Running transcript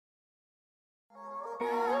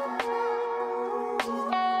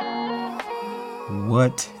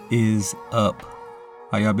What is up?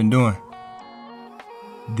 How y'all been doing?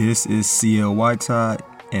 This is CL Whitetide,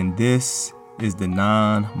 and this is the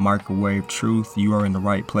non-microwave truth. You are in the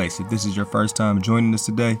right place. If this is your first time joining us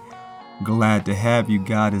today, glad to have you.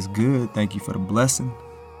 God is good. Thank you for the blessing.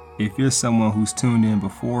 If you're someone who's tuned in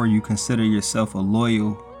before, you consider yourself a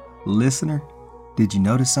loyal listener. Did you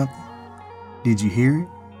notice something? Did you hear it?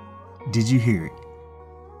 Did you hear it?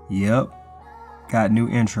 Yep. Got new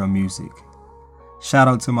intro music. Shout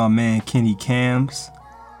out to my man Kenny Cams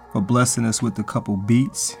for blessing us with a couple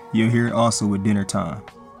beats. You'll hear it also at dinner time.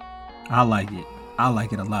 I like it. I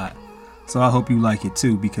like it a lot. So I hope you like it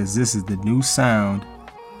too, because this is the new sound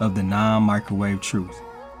of the non-microwave truth.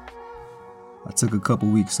 I took a couple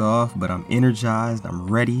weeks off, but I'm energized. I'm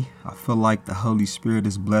ready. I feel like the Holy Spirit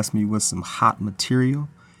has blessed me with some hot material.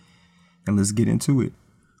 And let's get into it.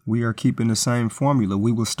 We are keeping the same formula.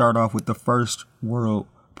 We will start off with the first world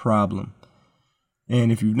problem.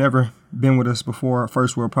 And if you've never been with us before,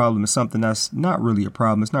 first world problem is something that's not really a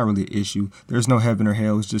problem. It's not really an issue. There's no heaven or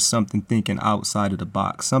hell. It's just something thinking outside of the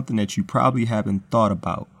box, something that you probably haven't thought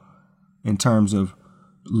about in terms of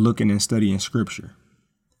looking and studying scripture.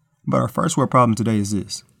 But our first world problem today is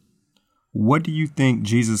this. What do you think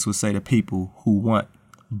Jesus would say to people who want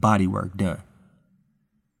body work done?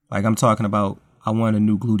 Like I'm talking about, I want a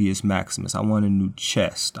new gluteus maximus. I want a new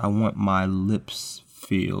chest. I want my lips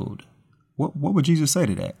filled. What would Jesus say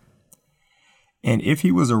to that? And if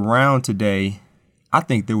he was around today, I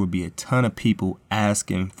think there would be a ton of people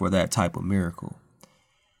asking for that type of miracle.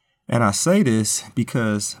 And I say this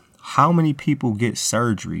because how many people get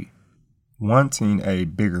surgery wanting a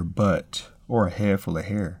bigger butt or a head full of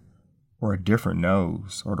hair or a different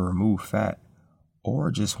nose or to remove fat or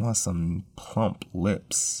just want some plump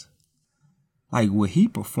lips? Like, would he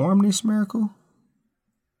perform this miracle?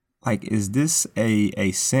 Like, is this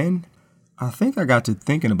a sin? I think I got to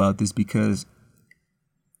thinking about this because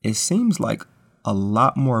it seems like a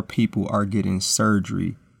lot more people are getting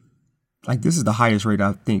surgery. Like, this is the highest rate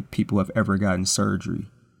I think people have ever gotten surgery.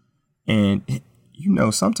 And, you know,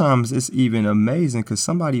 sometimes it's even amazing because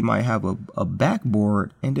somebody might have a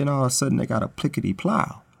backboard and then all of a sudden they got a plickety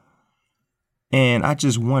plow. And I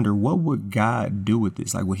just wonder, what would God do with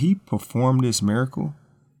this? Like, would he perform this miracle?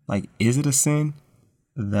 Like, is it a sin?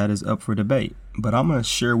 That is up for debate. But I'm going to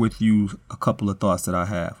share with you a couple of thoughts that I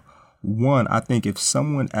have. One, I think if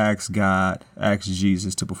someone asks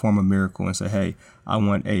Jesus to perform a miracle and say, hey, I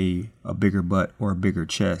want a bigger butt or a bigger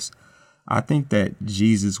chest, I think that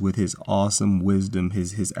Jesus, with his awesome wisdom,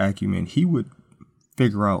 his acumen, he would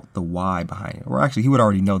figure out the why behind it. Or actually, he would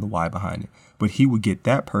already know the why behind it. But he would get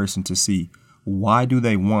that person to see, why do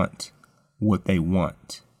they want what they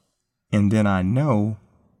want? And then I know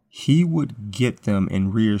he would get them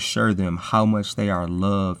and reassure them how much they are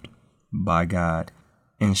loved by God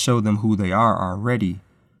and show them who they are already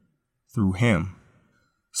through him.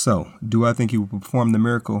 So, do I think he will perform the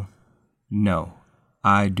miracle? No,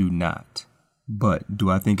 I do not. But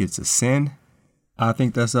do I think it's a sin? I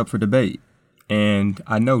think that's up for debate. And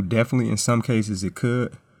I know definitely in some cases it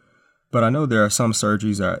could. But I know there are some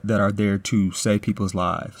surgeries that are there to save people's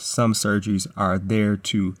lives. Some surgeries are there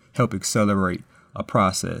to help accelerate a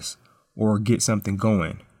process or get something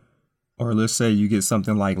going. Or let's say you get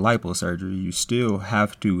something like liposurgery. You still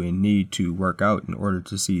have to and need to work out in order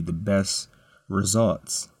to see the best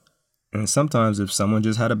results. And sometimes if someone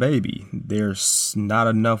just had a baby, there's not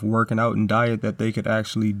enough working out and diet that they could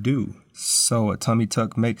actually do. So a tummy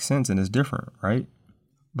tuck makes sense and is different, right?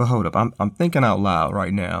 But hold up, I'm thinking out loud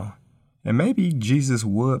right now. And maybe Jesus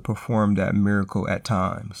would perform that miracle at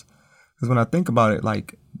times. Because when I think about it,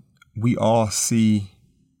 like, we all see,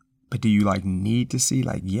 but do you like need to see?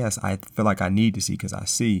 Like, yes, I feel like I need to see because I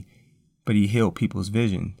see, but he healed people's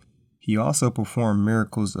vision. He also performed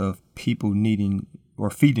miracles of people needing,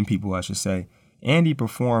 or feeding people, I should say, and he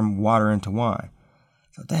performed water into wine.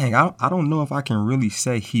 So dang, I don't know if I can really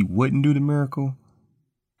say he wouldn't do the miracle.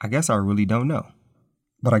 I guess I really don't know.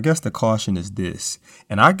 But I guess the caution is this,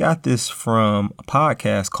 and I got this from a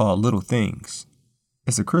podcast called Little Things.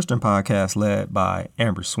 It's a Christian podcast led by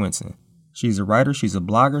Amber Swenson. She's a writer, she's a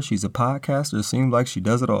blogger, she's a podcaster. It seems like she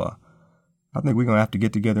does it all. I think we're going to have to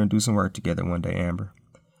get together and do some work together one day, Amber.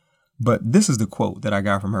 But this is the quote that I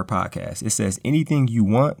got from her podcast. It says, anything you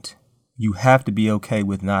want, you have to be okay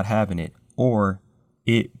with not having it, or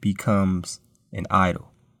it becomes an idol.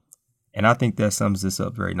 And I think that sums this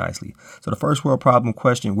up very nicely. So the first world problem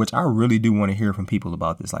question, which I really do want to hear from people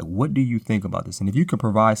about this, like, what do you think about this? And if you can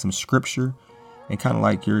provide some scripture and kind of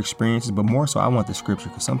like your experiences, but more so I want the scripture,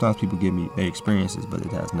 because sometimes people give me their experiences, but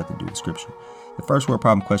it has nothing to do with scripture. The first world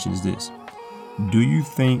problem question is this: do you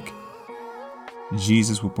think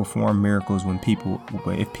Jesus will perform miracles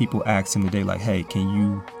if people ask him today, like, hey, can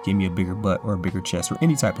you give me a bigger butt or a bigger chest or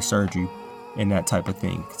any type of surgery and that type of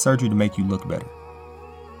thing, surgery to make you look better?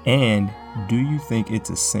 And do you think it's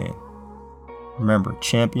a sin? Remember,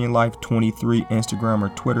 Champion Life 23, Instagram or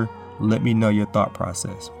Twitter. Let me know your thought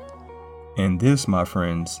process. And this, my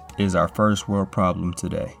friends, is our first world problem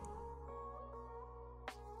today.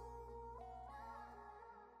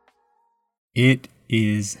 It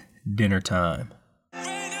is dinner time.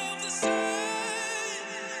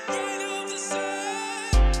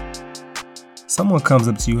 Someone comes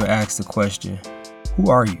up to you and asks the question, who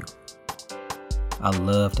are you? I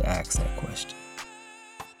love to ask that question.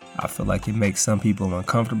 I feel like it makes some people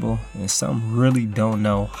uncomfortable, and some really don't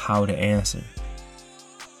know how to answer.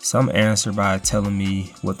 Some answer by telling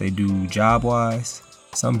me what they do job-wise.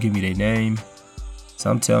 Some give me their name.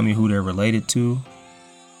 Some tell me who they're related to.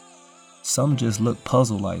 Some just look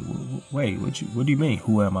puzzled like, wait, what do you mean?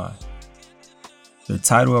 Who am I? The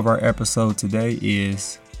title of our episode today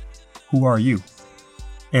is, who are you?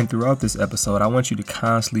 And throughout this episode, I want you to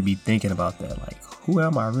constantly be thinking about that. Like, who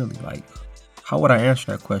am I really? Like, how would I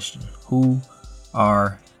answer that question? Who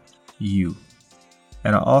are you?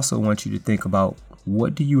 And I also want you to think about,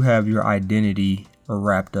 what do you have your identity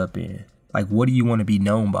wrapped up in? Like, what do you want to be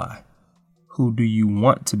known by? Who do you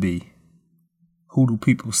want to be? Who do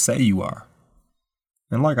people say you are?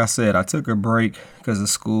 And like I said, I took a break because of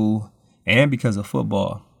school and because of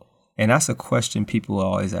football. And that's a question people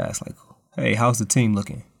always ask, like, hey, how's the team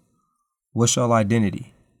looking? What's your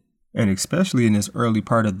identity? And especially in this early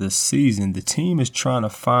part of the season, the team is trying to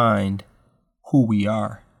find who we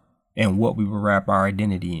are and what we will wrap our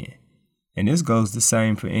identity in. And this goes the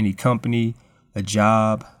same for any company, a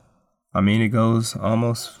job. I mean, it goes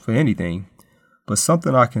almost for anything. But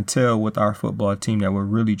something I can tell with our football team that we're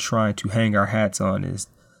really trying to hang our hats on is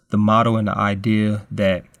the motto and the idea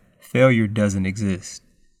that failure doesn't exist.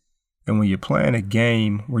 And when you're playing a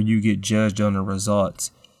game where you get judged on the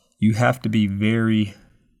results, you have to be very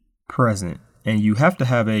present, and you have to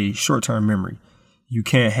have a short-term memory. You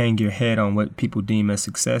can't hang your head on what people deem as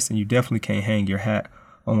success, and you definitely can't hang your hat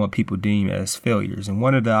on what people deem as failures. And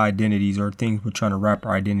one of the identities or things we're trying to wrap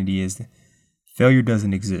our identity is that failure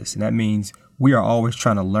doesn't exist. And that means we are always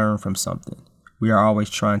trying to learn from something. We are always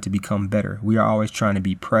trying to become better. We are always trying to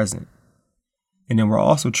be present. And then we're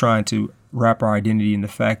also trying to wrap our identity in the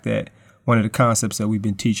fact that one of the concepts that we've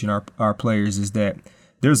been teaching our players is that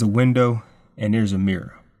there's a window and there's a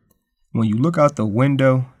mirror. When you look out the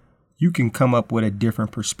window, you can come up with a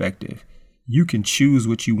different perspective. You can choose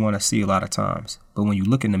what you want to see a lot of times. But when you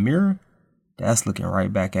look in the mirror, that's looking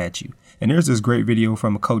right back at you. And there's this great video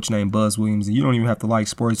from a coach named Buzz Williams, and you don't even have to like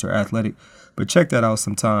sports or athletic, but check that out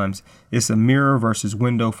sometimes. It's a mirror versus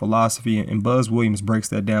window philosophy, and Buzz Williams breaks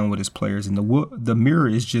that down with his players. And the mirror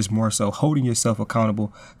is just more so holding yourself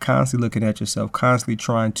accountable, constantly looking at yourself, constantly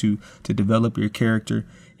trying to develop your character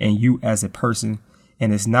and you as a person.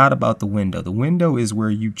 And it's not about the window. The window is where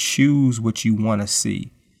you choose what you want to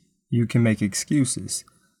see. You can make excuses.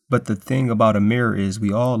 But the thing about a mirror is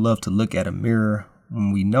we all love to look at a mirror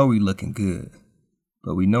when we know we're looking good.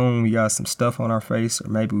 But we know when we got some stuff on our face, or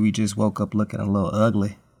maybe we just woke up looking a little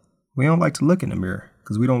ugly. We don't like to look in the mirror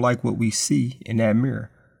because we don't like what we see in that mirror.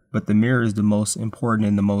 But the mirror is the most important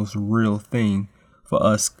and the most real thing for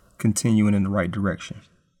us continuing in the right direction.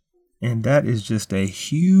 And that is just a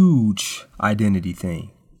huge identity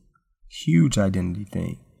thing. Huge identity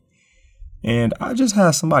thing. And I just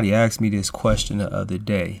had somebody ask me this question the other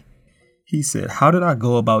day. He said, how did I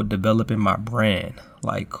go about developing my brand?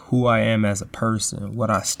 Like who I am as a person, what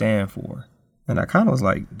I stand for. And I kind of was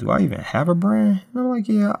like, do I even have a brand? And I'm like,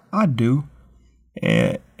 yeah, I do.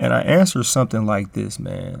 And I answered something like this,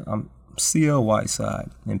 man. I'm CL Whiteside.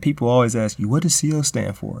 And people always ask you, what does CL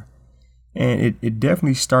stand for? And it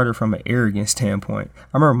definitely started from an arrogant standpoint.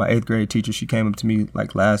 I remember my 8th grade teacher, she came up to me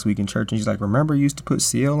like last week in church and she's like, remember you used to put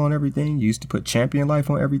CL on everything? You used to put Champion Life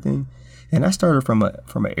on everything? And I started from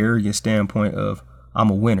an arrogant standpoint of I'm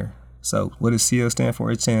a winner. So what does CL stand for?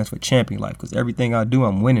 It stands for Champion Life, because everything I do,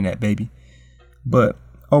 I'm winning at, baby. But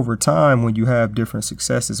over time, when you have different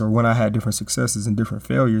successes, or when I had different successes and different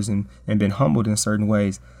failures and been humbled in certain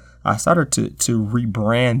ways, I started to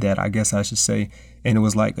rebrand that, I guess I should say. And it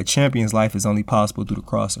was like a champion's life is only possible through the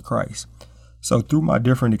cross of Christ. So through my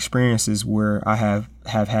different experiences where I have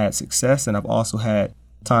had success, and I've also had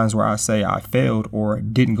times where I say I failed or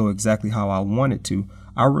didn't go exactly how I wanted to,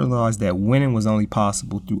 I realized that winning was only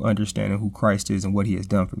possible through understanding who Christ is and what he has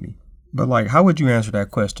done for me. But like, how would you answer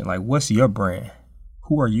that question? Like, what's your brand?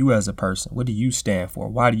 Who are you as a person? What do you stand for?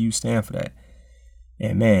 Why do you stand for that?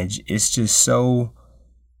 And man, it's just so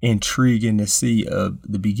intriguing to see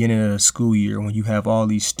the beginning of the school year when you have all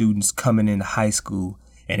these students coming into high school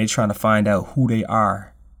and they're trying to find out who they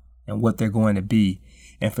are and what they're going to be.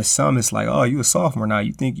 And for some, it's like, oh, you a sophomore now.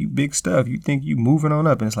 You think you big stuff. You think you moving on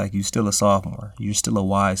up. And it's like, you still a sophomore. You're still a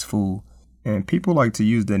wise fool. And people like to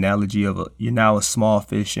use the analogy of you're now a small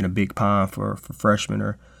fish in a big pond for freshmen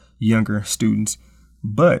or younger students.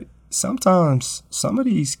 But sometimes some of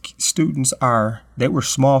these students they were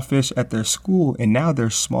small fish at their school, and now they're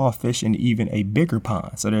small fish in even a bigger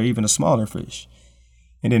pond. So they're even a smaller fish.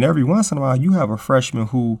 And then every once in a while, you have a freshman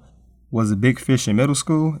who was a big fish in middle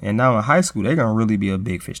school, and now in high school, they're going to really be a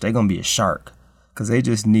big fish. They're going to be a shark because they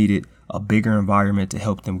just needed a bigger environment to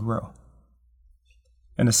help them grow.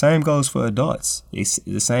 And the same goes for adults.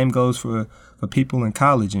 The same goes for people in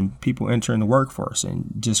college and people entering the workforce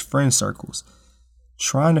and just friend circles.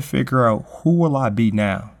 Trying to figure out who will I be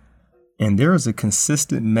now? And there is a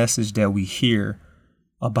consistent message that we hear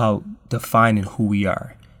about defining who we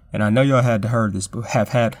are. And I know y'all have heard this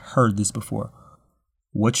before.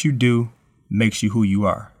 What you do makes you who you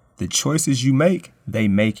are. The choices you make, they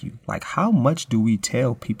make you. Like, how much do we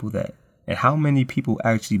tell people that? And how many people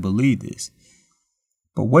actually believe this?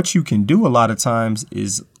 But what you can do a lot of times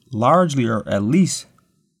is largely or at least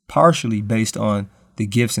partially based on the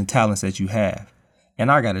gifts and talents that you have.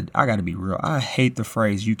 And I gotta be real. I hate the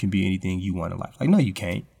phrase you can be anything you want in life. Like, no, you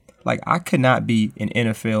can't. Like, I could not be an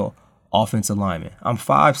NFL offensive lineman. I'm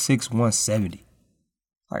 5'6", 170.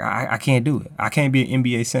 Like, I can't do it. I can't be an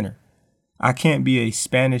NBA center. I can't be a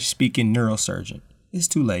Spanish-speaking neurosurgeon. It's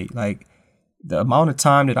too late. Like, the amount of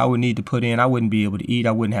time that I would need to put in, I wouldn't be able to eat.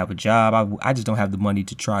 I wouldn't have a job. I just don't have the money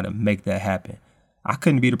to try to make that happen. I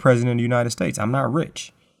couldn't be the president of the United States. I'm not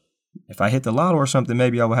rich. If I hit the lotto or something,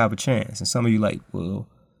 maybe I would have a chance. And some of you like, well,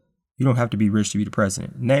 you don't have to be rich to be the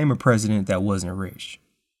president. Name a president that wasn't rich.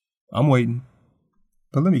 I'm waiting.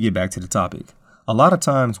 But let me get back to the topic. A lot of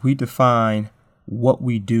times we define what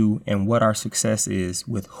we do and what our success is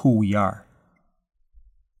with who we are.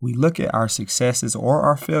 We look at our successes or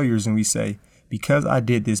our failures and we say, because I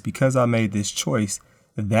did this, because I made this choice,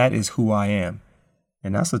 that is who I am.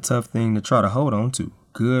 And that's a tough thing to try to hold on to,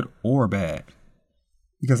 good or bad.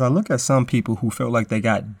 Because I look at some people who felt like they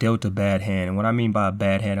got dealt a bad hand. And what I mean by a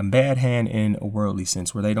bad hand in a worldly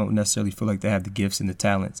sense, where they don't necessarily feel like they have the gifts and the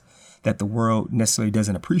talents that the world necessarily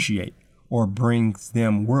doesn't appreciate or brings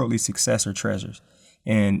them worldly success or treasures.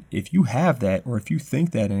 And if you have that, or if you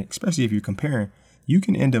think that, and especially if you're comparing, you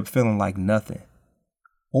can end up feeling like nothing.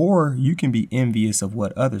 Or you can be envious of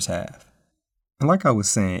what others have. And like I was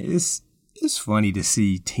saying, it's funny to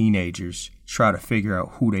see teenagers try to figure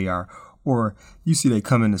out who they are. Or you see they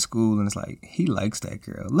come into school and it's like, he likes that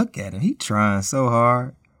girl. Look at him. He trying so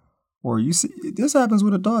hard. Or you see, this happens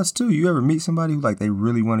with adults too. You ever meet somebody who like they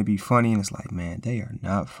really want to be funny and it's like, man, they are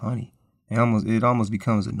not funny. It almost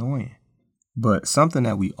becomes annoying. But something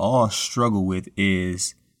that we all struggle with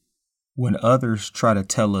is when others try to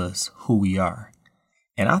tell us who we are.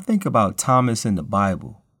 And I think about Thomas in the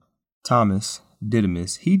Bible. Thomas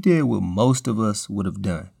Didymus, he did what most of us would have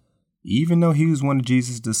done. Even though he was one of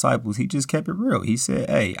Jesus' disciples, he just kept it real. He said,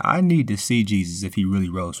 hey, I need to see Jesus if he really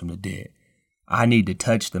rose from the dead. I need to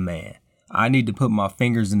touch the man. I need to put my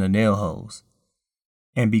fingers in the nail holes.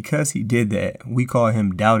 And because he did that, we call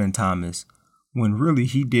him Doubting Thomas, when really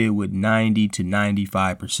he did what 90 to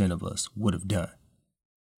 95% of us would have done.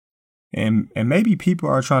 And maybe people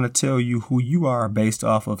are trying to tell you who you are based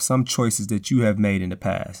off of some choices that you have made in the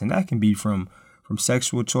past. And that can be from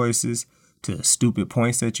sexual choices to stupid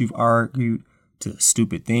points that you've argued, to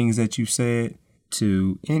stupid things that you've said,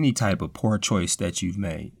 to any type of poor choice that you've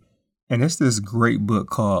made. And it's this great book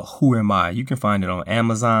called Who Am I? You can find it on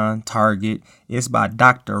Amazon, Target. It's by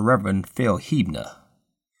Dr. Reverend Phil Hebner.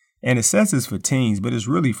 And it says it's for teens, but it's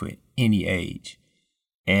really for any age.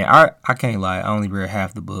 And I can't lie, I only read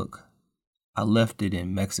half the book. I left it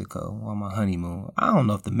in Mexico on my honeymoon. I don't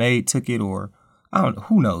know if the maid took it or I don't know,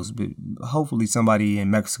 who knows, but hopefully somebody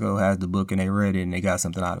in Mexico has the book and they read it and they got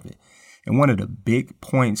something out of it. And one of the big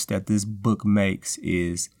points that this book makes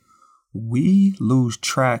is we lose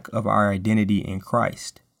track of our identity in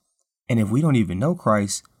Christ. And if we don't even know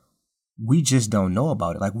Christ, we just don't know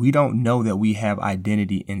about it. Like, we don't know that we have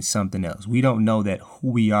identity in something else. We don't know that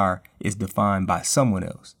who we are is defined by someone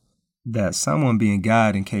else. That someone being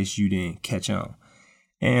God, in case you didn't catch on.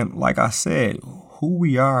 And like I said, who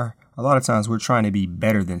we are, a lot of times we're trying to be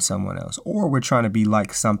better than someone else, or we're trying to be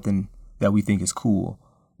like something that we think is cool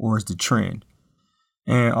or is the trend.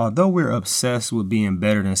 And although we're obsessed with being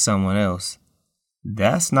better than someone else,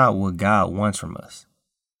 that's not what God wants from us.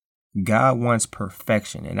 God wants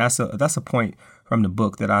perfection. And that's a point from the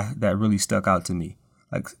book that really stuck out to me.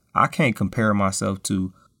 Like, I can't compare myself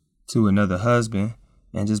to another husband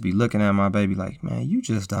and just be looking at my baby like, man, you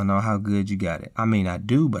just don't know how good you got it. I mean, I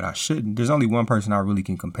do, but I shouldn't. There's only one person I really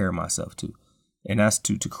can compare myself to, and that's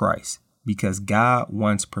to Christ, because God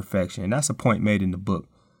wants perfection. And that's a point made in the book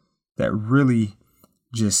that really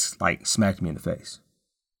just like smacked me in the face.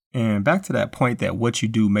 And back to that point that what you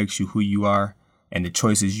do makes you who you are, and the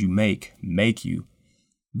choices you make you.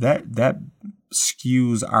 That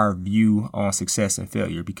skews our view on success and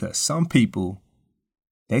failure, because some people,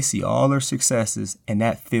 they see all their successes and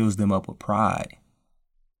that fills them up with pride.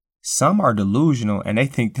 Some are delusional and they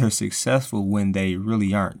think they're successful when they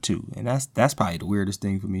really aren't too. And that's probably the weirdest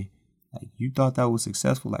thing for me. Like, you thought that was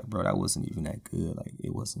successful? Like, bro, that wasn't even that good. Like,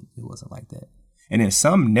 it wasn't like that. And then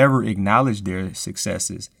some never acknowledge their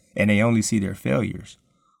successes and they only see their failures,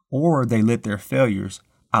 or they let their failures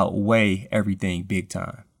outweigh everything big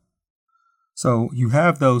time. So you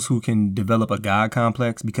have those who can develop a God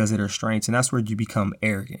complex because of their strengths, and that's where you become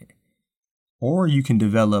arrogant. Or you can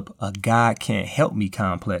develop a God can't help me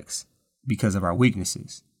complex because of our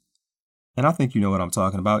weaknesses. And I think you know what I'm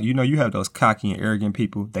talking about. You know, you have those cocky and arrogant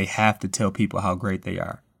people. They have to tell people how great they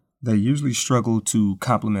are. They usually struggle to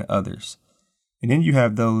compliment others. And then you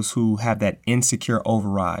have those who have that insecure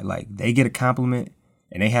override. Like, they get a compliment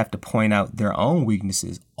and they have to point out their own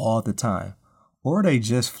weaknesses all the time. Or they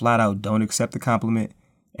just flat out don't accept the compliment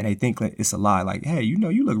and they think that it's a lie. Like, hey, you know,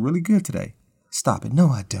 you look really good today. Stop it. No,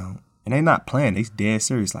 I don't. And they're not playing. They're dead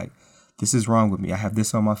serious. Like, this is wrong with me. I have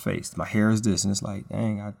this on my face. My hair is this. And it's like,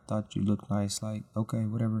 dang, I thought you looked nice. Like, okay,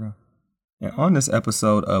 whatever. Though. And on this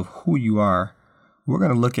episode of Who You Are, we're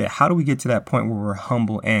going to look at how do we get to that point where we're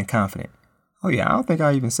humble and confident. Oh, yeah, I don't think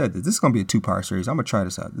I even said this. This is going to be a 2-part series. I'm going to try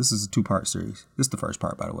this out. This is a 2-part series. This is the first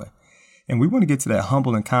part, by the way. And we want to get to that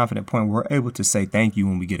humble and confident point where we're able to say thank you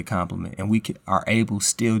when we get a compliment. And we are able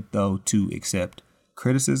still, though, to accept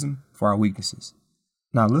criticism for our weaknesses.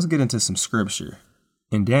 Now, let's get into some scripture.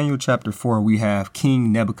 In Daniel chapter 4, we have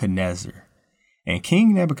King Nebuchadnezzar. And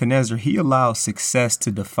King Nebuchadnezzar, he allowed success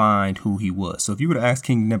to define who he was. So if you would have asked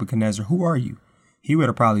King Nebuchadnezzar, who are you? He would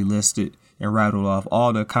have probably listed and rattled off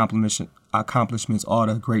all the accomplishments, all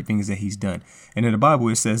the great things that he's done. And in the Bible,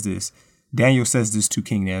 it says this. Daniel says this to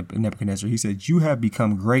King Nebuchadnezzar. He said, you have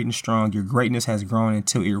become great and strong. Your greatness has grown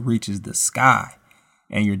until it reaches the sky,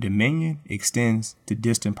 and your dominion extends to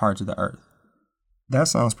distant parts of the earth. That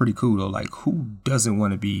sounds pretty cool, though. Like, who doesn't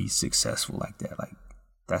want to be successful like that? Like,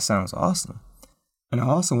 that sounds awesome. And I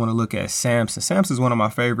also want to look at Samson. Samson is one of my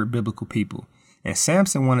favorite biblical people. And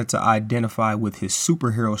Samson wanted to identify with his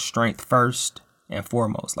superhero strength first and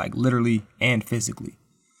foremost, like literally and physically.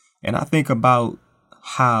 And I think about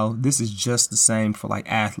how this is just the same for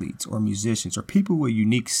like athletes or musicians or people with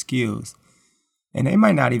unique skills. And they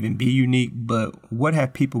might not even be unique, but what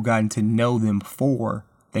have people gotten to know them for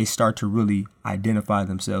they start to really identify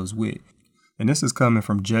themselves with? And this is coming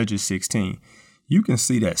from Judges 16. You can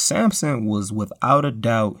see that Samson was without a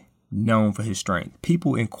doubt known for his strength.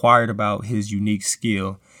 People inquired about his unique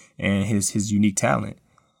skill and his unique talent.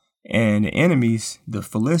 And the enemies, the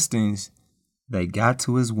Philistines, they got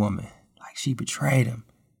to his woman. Like, she betrayed him.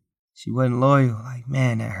 She wasn't loyal. Like,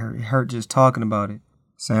 man, that hurt. It hurt just talking about it.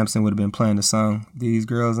 Samson would have been playing the song, "These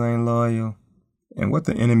girls ain't loyal." And what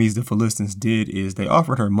the enemies, the Philistines, did is they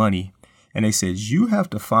offered her money. And they said, you have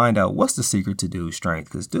to find out what's the secret to dude's strength.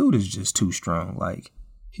 Because dude is just too strong. Like,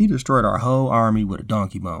 he destroyed our whole army with a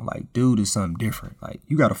donkey bone. Like, dude is something different. Like,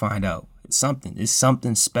 you got to find out. It's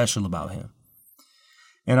something special about him.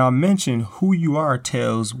 And I mentioned who you are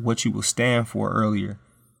tells what you will stand for earlier.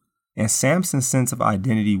 And Samson's sense of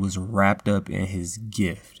identity was wrapped up in his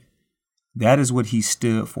gift. That is what he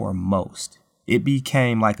stood for most. It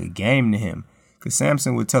became like a game to him. Because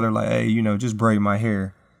Samson would tell her, like, hey, you know, just braid my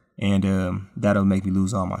hair. And that'll make me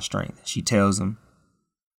lose all my strength. She tells him,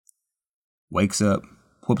 wakes up,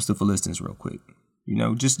 whoops the Philistines real quick. You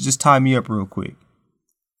know, just tie me up real quick.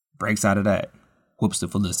 Breaks out of that, whoops the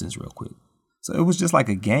Philistines real quick. So it was just like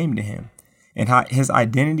a game to him. And his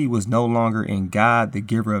identity was no longer in God, the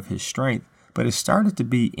giver of his strength, but it started to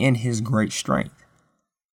be in his great strength.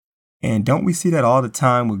 And don't we see that all the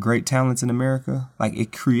time with great talents in America? Like,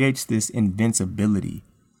 it creates this invincibility.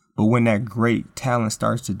 But when that great talent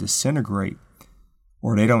starts to disintegrate,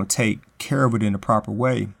 or they don't take care of it in the proper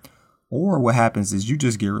way, or what happens is you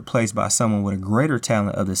just get replaced by someone with a greater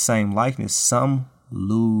talent of the same likeness, some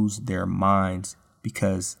lose their minds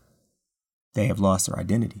because they have lost their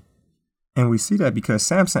identity. And we see that because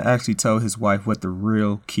Samson actually told his wife what the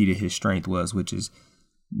real key to his strength was, which is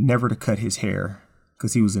never to cut his hair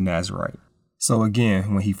because he was a Nazarite. So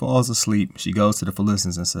again, when he falls asleep, she goes to the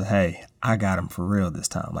Philistines and says, hey, I got him for real this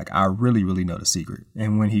time. Like, I really, really know the secret.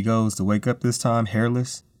 And when he goes to wake up this time,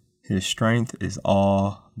 hairless, his strength is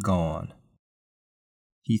all gone.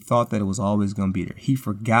 He thought that it was always going to be there. He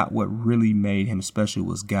forgot what really made him special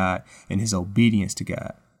was God and his obedience to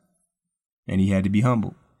God. And he had to be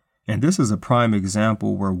humble. And this is a prime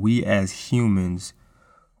example where we as humans,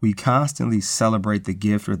 we constantly celebrate the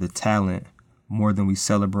gift or the talent more than we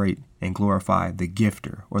celebrate and glorify the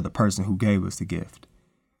gifter or the person who gave us the gift.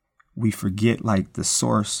 We forget like the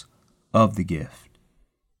source of the gift.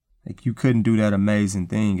 Like, you couldn't do that amazing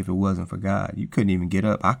thing if it wasn't for God. You couldn't even get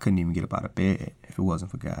up. I couldn't even get up out of bed if it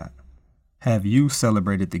wasn't for God. Have you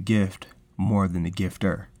celebrated the gift more than the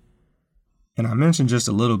gifter? And I mentioned just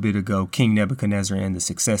a little bit ago King Nebuchadnezzar and the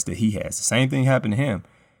success that he has. The same thing happened to him.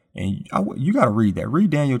 And you got to read that. Read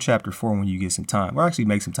Daniel chapter 4 when you get some time. Or actually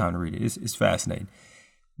make some time to read it. It's fascinating.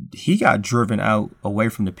 He got driven out away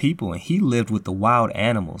from the people and he lived with the wild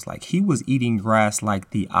animals. Like, he was eating grass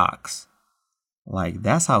like the ox. Like,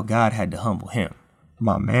 that's how God had to humble him.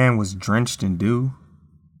 My man was drenched in dew.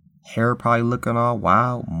 Hair probably looking all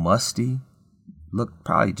wild, musty. Looked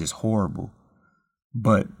probably just horrible.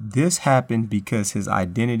 But this happened because his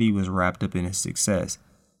identity was wrapped up in his success.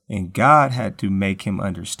 And God had to make him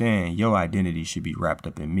understand your identity should be wrapped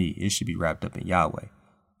up in me. It should be wrapped up in Yahweh.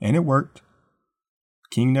 And it worked.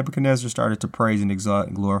 King Nebuchadnezzar started to praise and exalt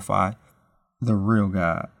and glorify the real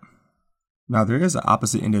God. Now, there is an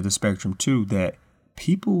opposite end of the spectrum, too, that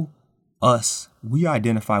people, we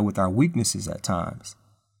identify with our weaknesses at times.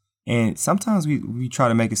 And sometimes we try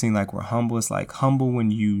to make it seem like we're humble. It's like humble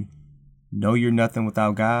when you know you're nothing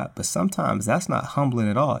without God. But sometimes that's not humbling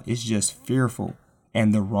at all. It's just fearful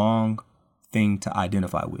and the wrong thing to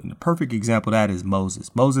identify with. And the perfect example of that is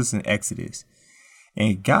Moses. Moses in Exodus.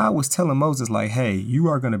 And God was telling Moses, like, hey, you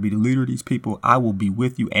are going to be the leader of these people. I will be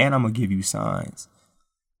with you and I'm going to give you signs.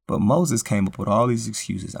 But Moses came up with all these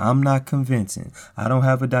excuses. I'm not convincing. I don't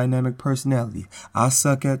have a dynamic personality. I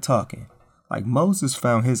suck at talking. Like, Moses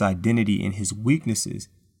found his identity in his weaknesses,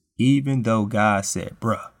 even though God said,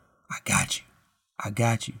 bruh, I got you. I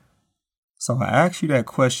got you. So I ask you that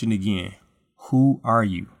question again. Who are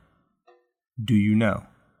you? Do you know?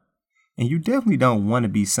 And you definitely don't want to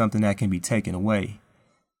be something that can be taken away.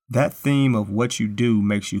 That theme of what you do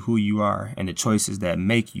makes you who you are, and the choices that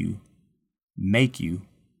make you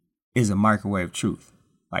is a microwave truth.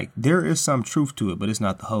 Like, there is some truth to it, but it's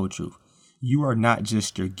not the whole truth. You are not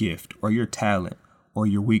just your gift or your talent or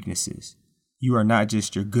your weaknesses. You are not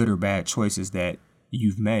just your good or bad choices that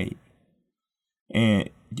you've made. And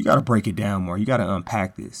you got to break it down more. You got to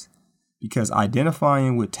unpack this, because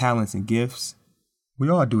identifying with talents and gifts, we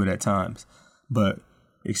all do it at times. But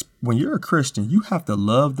when you're a Christian, you have to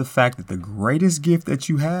love the fact that the greatest gift that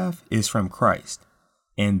you have is from Christ,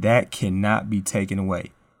 and that cannot be taken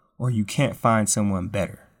away. Or you can't find someone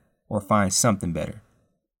better or find something better.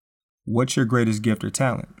 What's your greatest gift or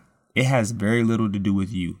talent? It has very little to do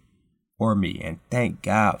with you or me. And thank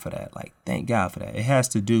God for that. Like, thank God for that. It has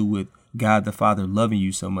to do with God the Father loving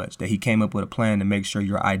you so much that he came up with a plan to make sure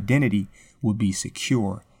your identity would be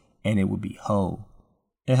secure and it would be whole.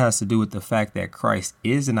 It has to do with the fact that Christ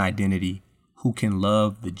is an identity who can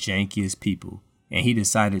love the jankiest people. And he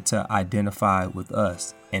decided to identify with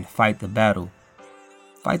us and fight the battle.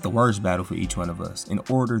 Fight the worst battle for each one of us in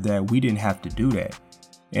order that we didn't have to do that.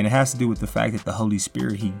 And it has to do with the fact that the Holy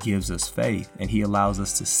Spirit, he gives us faith and he allows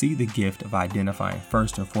us to see the gift of identifying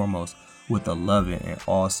first and foremost with a loving and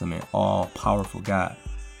awesome and all powerful God.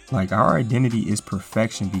 Like, our identity is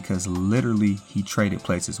perfection because literally he traded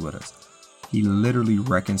places with us. He literally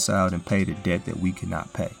reconciled and paid a debt that we could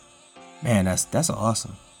not pay. Man, that's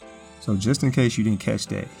awesome. So just in case you didn't catch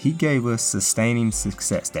that, he gave us sustaining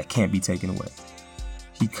success that can't be taken away.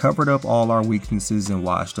 He covered up all our weaknesses and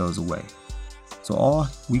washed those away. So all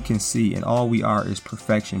we can see and all we are is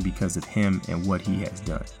perfection because of him and what he has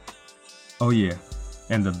done. Oh yeah,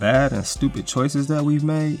 and the bad and stupid choices that we've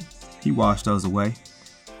made, he washed those away.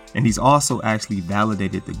 And he's also actually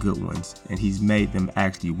validated the good ones, and he's made them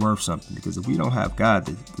actually worth something. Because if we don't have God,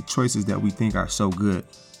 the choices that we think are so good,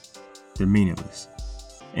 they're meaningless.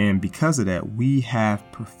 And because of that, we have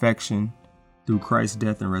perfection through Christ's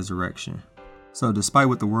death and resurrection. So despite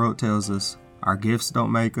what the world tells us, our gifts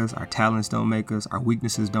don't make us, our talents don't make us, our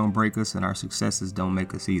weaknesses don't break us, and our successes don't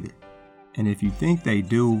make us either. And if you think they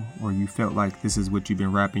do, or you felt like this is what you've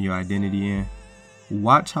been wrapping your identity in,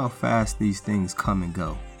 watch how fast these things come and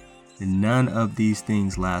go. And none of these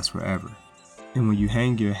things last forever. And when you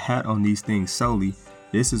hang your hat on these things solely,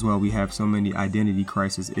 this is why we have so many identity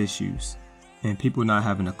crisis issues and people not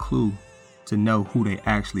having a clue to know who they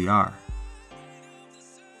actually are.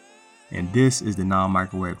 And this is the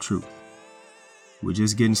non-microwave truth. We're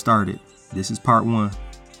just getting started. This is part 1.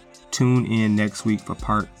 Tune in next week for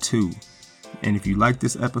part 2. And if you liked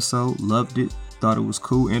this episode, loved it, thought it was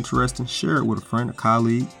cool, interesting, share it with a friend, a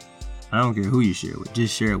colleague. I don't care who you share it with,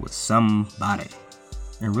 just share it with somebody.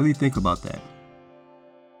 And really think about that.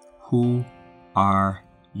 Who are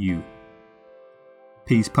you?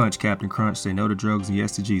 Peace, punch, Captain Crunch. Say no to drugs and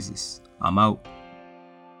yes to Jesus. I'm out.